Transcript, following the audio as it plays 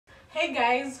Hey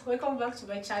guys, welcome back to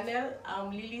my channel.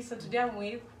 I'm Lily. So today I'm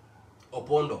with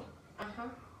Opondo.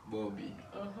 Bobby.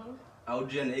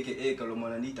 Audrey aka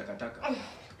Kalomana ni takataka.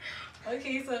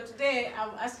 Okay, so today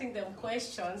I'm asking them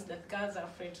questions that girls are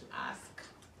afraid to ask.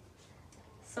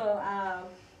 So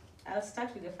I'll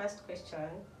start with the first question.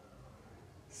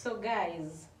 So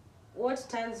guys, what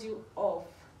turns you off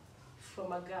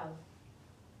from a girl?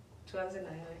 Tuanze na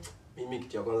wewe. Mimi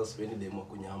kitu ya kwanza sipendi demo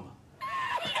kunyamba.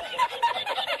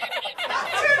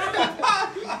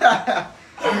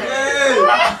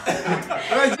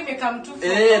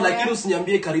 Lakini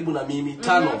usiniambie karibu na mimi.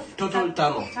 Turn off, total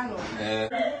turn off.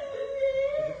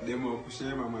 Demo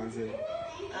kushema manze.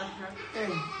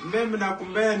 Mimi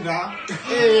nakumpenda.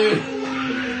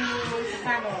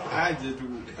 Aje tu.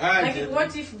 Like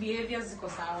what if behaviors ziko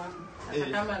sawa?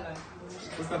 Kama na.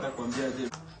 Sasa atakwambia aje.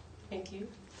 Thank you.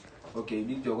 Okay,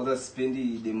 big to kwanza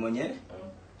sipendi demo nye.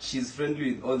 She's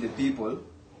friendly with all the people.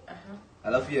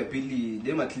 Alafu ya pili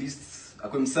dem at least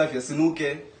akwe msafi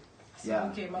asinuke.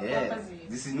 Yeah.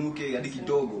 Zisinuke hadi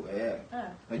kidogo.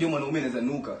 Najua mwanaume anaweza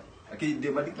nuka. Lakini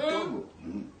dem hadi kidogo.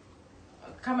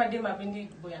 Kama dem apendi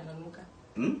boy ananuka.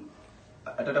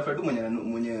 Atatafuta tu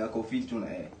mwenye ako fit tu na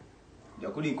yeye.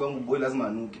 Yakuli kwangu boy lazima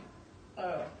anuke.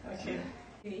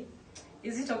 Okay.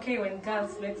 Is it okay when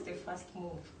girls make the first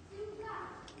move?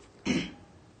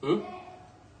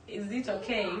 Is it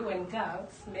okay when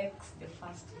girls makes the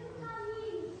first move?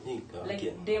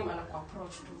 Like them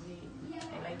approach to me,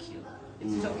 I like you.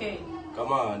 Is it okay?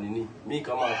 Kama nini? Mimi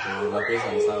kama na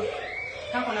pesa ni sawa.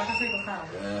 Kama na pesa iko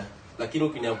sawa. Lakini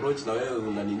ukini approach na wewe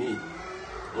una nini?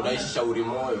 Unaishi shauri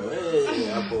moyo.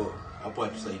 Hapo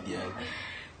hatusaidiani.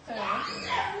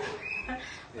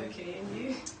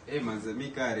 Okay. Manze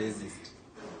mika resist.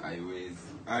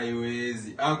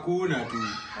 Haiwezi. Hakuna tu.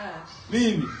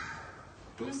 Mimi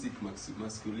toxic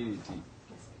masculinity.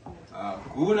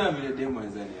 Hakuna vile demo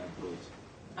anzani approach.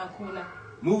 Hakuna.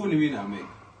 Move ni mimi na make.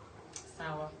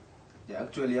 Sawa. Yeah,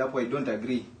 actually hapo I don't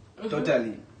agree.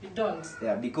 Totally. You don't?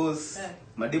 Yeah, because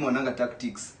mademo wananga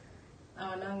tactics.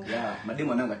 Wananga. Yeah, mademo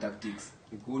wananga tactics.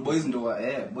 Boys ndo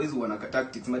boys wana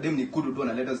tactics. Mademo ni kudu tu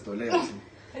analeta zitolewa.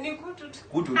 Ni kudu tu.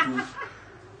 Kudu tu.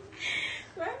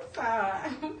 Sawa.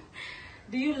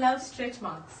 Do you love stretch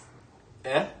marks?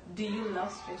 Do you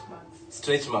love stretch marks?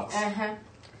 Stretch marks.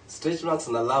 Stretch marks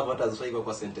na love hata zifai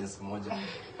kwa sentence moja.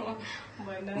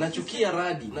 Nachukia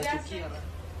radi, nachukia radi.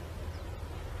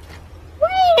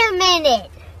 Wait a minute.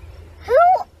 Who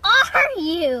are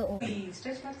you?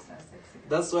 Stretch marks are sexy.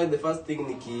 That's why the first thing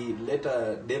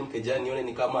nikileta dem kejani nione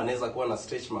ni kama anaweza kuwa na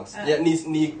stretch marks.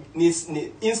 Ni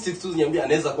instinct tu niambia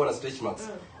anaweza kuwa na stretch marks.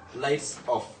 Lights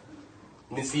off.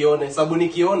 Nisione sababu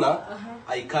nikiona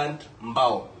I can't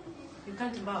mbao. You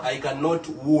can't bow. I cannot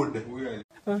wood.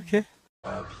 Okay.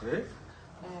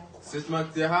 Stretch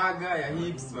marks ya haga ya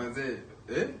hips manze.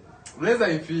 Unaweza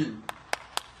ifeel.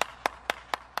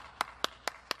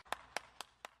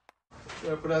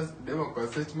 Ya plus demo kwa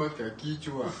stretch mark ya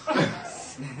kichwa.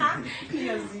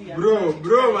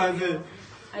 Bro manze.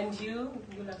 And you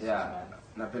love stretch marks?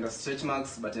 Napenda stretch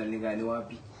marks but inalingana ni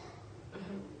wapi.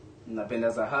 Napenda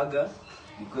za haga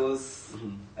because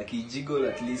akijiggle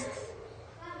at least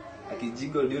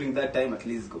akijiggle during that time at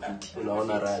least go fit.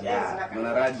 Unaona radi.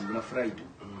 Unaona radi, unafurahi tu.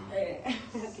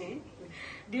 Okay.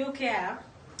 Do you care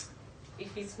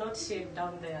if it's not shaved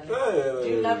down there? Like, do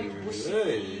you love it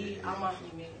bushy ama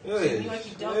ime?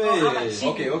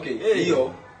 Okay.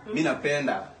 Hiyo mimi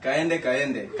napenda. Kaende.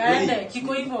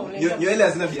 Kiko hivyo unaenda. Nywele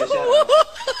hazina biashara.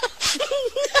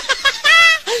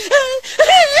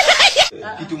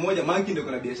 Kitu moja monkey ndio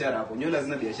kuna biashara hapo. Nywele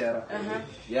hazina biashara.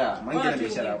 Yeah, monkey na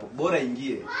biashara hapo. Bora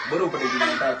ingie. Bora upate kitu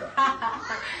unataka.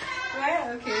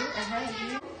 Okay.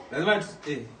 Lazima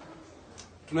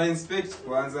tuna inspect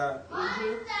kwanza.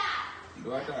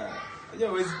 Ndio hata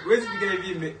unajua wezi piga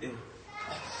hivi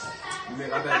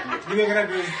nimekata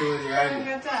tu story yani.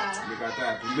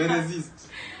 Nimekata tu. Resist.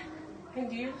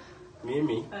 And you?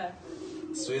 Mimi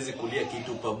siwezi kulia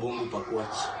kitu pa bongo pa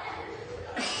kuachi.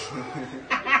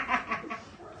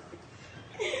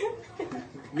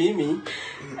 Mimi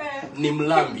ni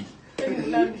mlambi.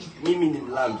 Mimi ni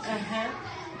mlambi.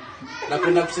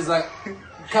 Napenda kucheza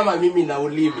kama mimi na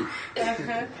ulimi.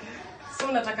 So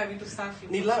unataka vitu safi.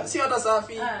 Si hata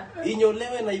safi.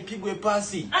 Inyolewe na ipigwe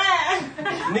pasi.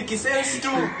 Nikisense tu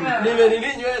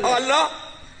nimenili nywele.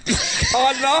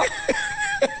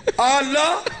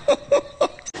 Allah.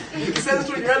 Nikisense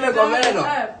tu nywele kwa meno.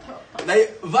 Na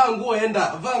vaa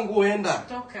nguo enda.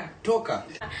 Toka.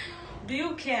 Do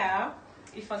you care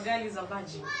if a girl is a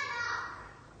virgin?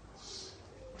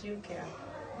 Do you care?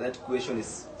 That question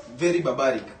is very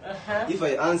barbaric. If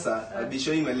I answer, I'll be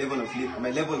showing my level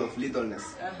of lethalness.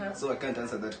 So I can't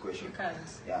answer that question. You can't.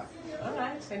 Yeah. All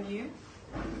right, and you?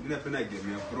 Mimi napenda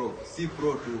game ya pro. Si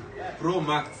pro tu. Pro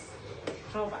max.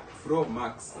 Pro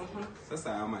max.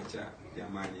 Sasa amateur.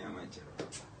 Jamani amateur.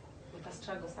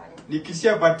 Struggle sana.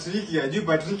 Nikishia Patrick, ajui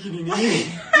Patrick ni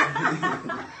nini?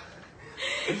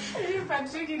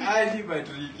 Patrick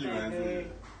ni manze.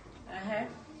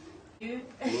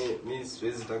 Mimi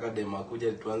siwezi taka dema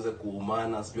kuja tuanze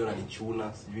kuumana, sijui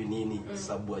ananichuna, sijui nini,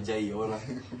 sababu hajaiona.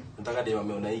 Nataka dema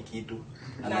ameona hii kitu,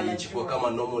 anaichukua kama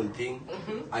normal thing,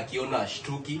 akiona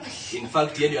ashtuki. In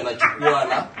fact yeye anachukua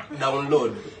na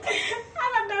download.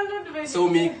 So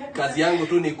mi kazi yangu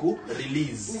tu ni ku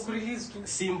release. tu.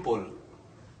 Simple.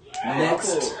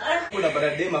 Next. Kuna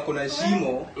baradema kuna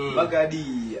shimo mpaka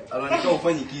hadi anataka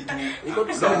ufanye kitu. Iko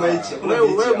tu sawa.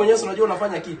 Wewe mwenyewe unajua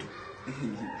unafanya kitu.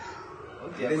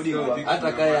 Okay,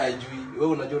 hata kaya ajui,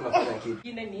 wewe unajua unafanya kitu.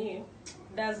 Kingine ni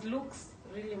does looks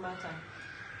really matter?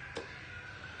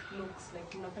 Looks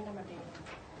like unapenda madeni.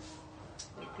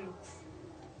 Like looks.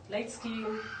 Light skin,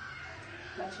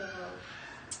 natural.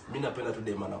 Mimi napenda tu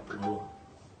dema na pumua.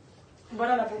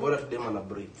 Bora tu dema na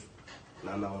breathe.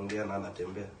 Na anaongea na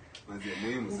anatembea. Mazi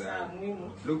muhimu sana.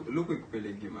 Look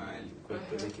ikupeleke mahali.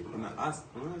 Kupeleke mahali. Una ask,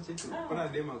 unaona chetu. Kuna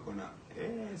dema kuna.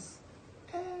 Yes.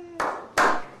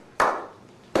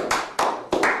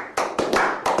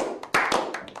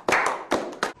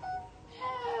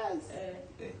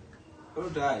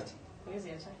 Utaacha.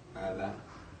 Ala.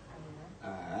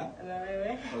 Na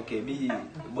wewe? Okay,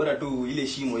 bora tu ile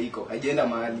shimo iko. Haijaenda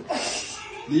mahali.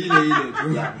 Ni ile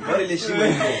tu. Yeah, bora ile shimo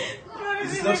iko.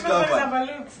 It's not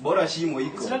covered. Bora shimo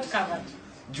iko. It's not covered.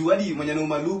 Juadi mwenye na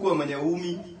umaluku wa mwenye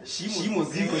umi, shimo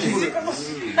ziko.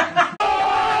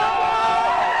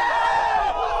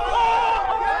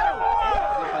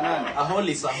 A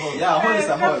hole is a hole. Yeah, a hole is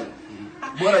a hole.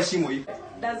 Bora shimo iko.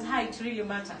 Does height really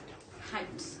matter?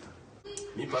 Height.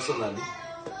 Me personally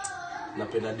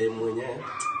napenda demu mwenyewe.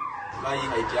 Mai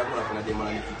height yangu napenda demu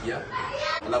ananifikia.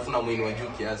 Alafu na mwili wa juu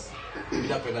kiasi. Mimi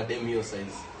napenda demu hiyo size.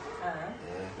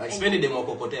 Like sipendi demu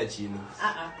akokotea chini.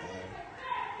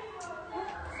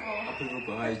 Hapo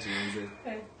uko height mzee.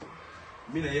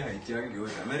 Mimi na hii height yangu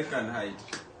yote American height.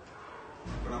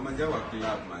 Kuna manja wa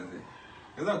club mzee.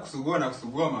 Naweza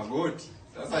kusugua magoti.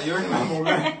 Sasa hiyo ni mambo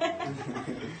gani?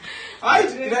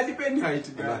 Height ina depend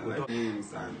height gani. Muhimu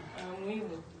sana.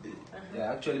 Muhimu.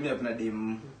 Yeah, actually mimi napenda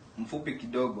dem mfupi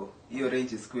kidogo. Hiyo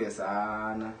range square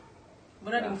sana.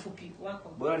 Bora ni mfupi wako.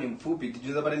 Bora ni mfupi.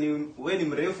 Tujuza bana ni wewe ni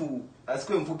mrefu,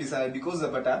 asikuwe mfupi sana because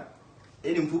zapata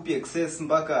ni mfupi excess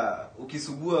mpaka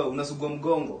ukisugua unasugua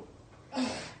mgongo.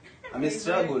 Ame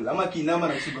struggle ama kinama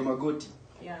na kusugua magoti.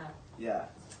 Yeah.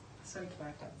 So it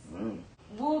matters.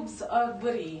 Boobs or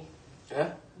booty?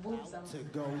 Boobs or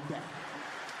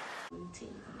booty.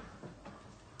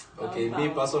 Okay, me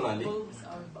personally,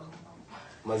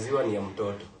 maziwa ni ya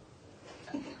mtoto.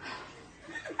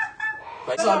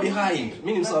 So behind,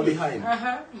 mimi ni msawa behind.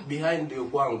 Behind ndio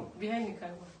kwangu. Behind ni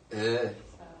kwangu.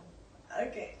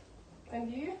 Okay.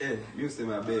 And you? You say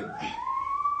my babe.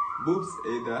 Boobs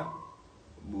either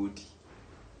booty.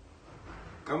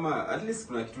 Kama at least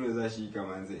kuna kitu unaweza shika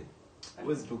manze.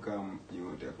 Huwezi tu kama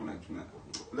yote hakuna kitu.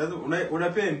 Lazima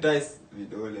unapea entice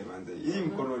vidole manze. Hii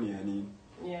mkono ni ya nini?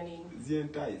 Zi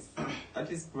entice. At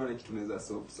least kuna kitu unaweza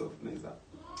soft unaweza.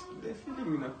 The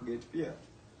feeling inakuget pia.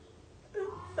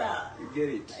 You get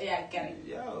it? Yeah, get it.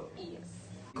 Yeah. Yes.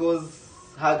 Because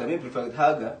mimi prefer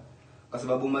haga kwa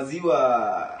sababu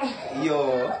maziwa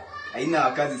hiyo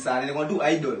haina kazi sana. Ni kwa tu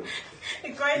idol.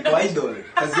 Iko idol.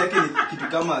 Kazi yake ni kitu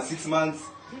kama 6 months.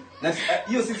 Na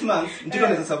hiyo 6 months mtoto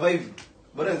anaweza survive.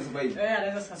 Bora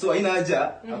anaweza survive. So haina haja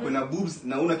hakuna boobs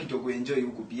na una kitu kuenjoy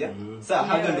huku pia. Sasa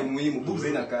haga ndio muhimu. Boobs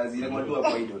haina kazi. Ni kwa tu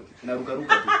hapo idol. Inaruka tu. You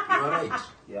are right.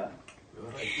 Yeah.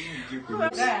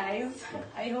 Guys,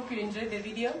 I hope you enjoyed the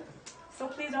video. So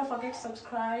please don't forget to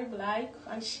subscribe, like,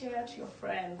 and share to your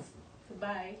friends.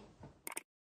 Bye.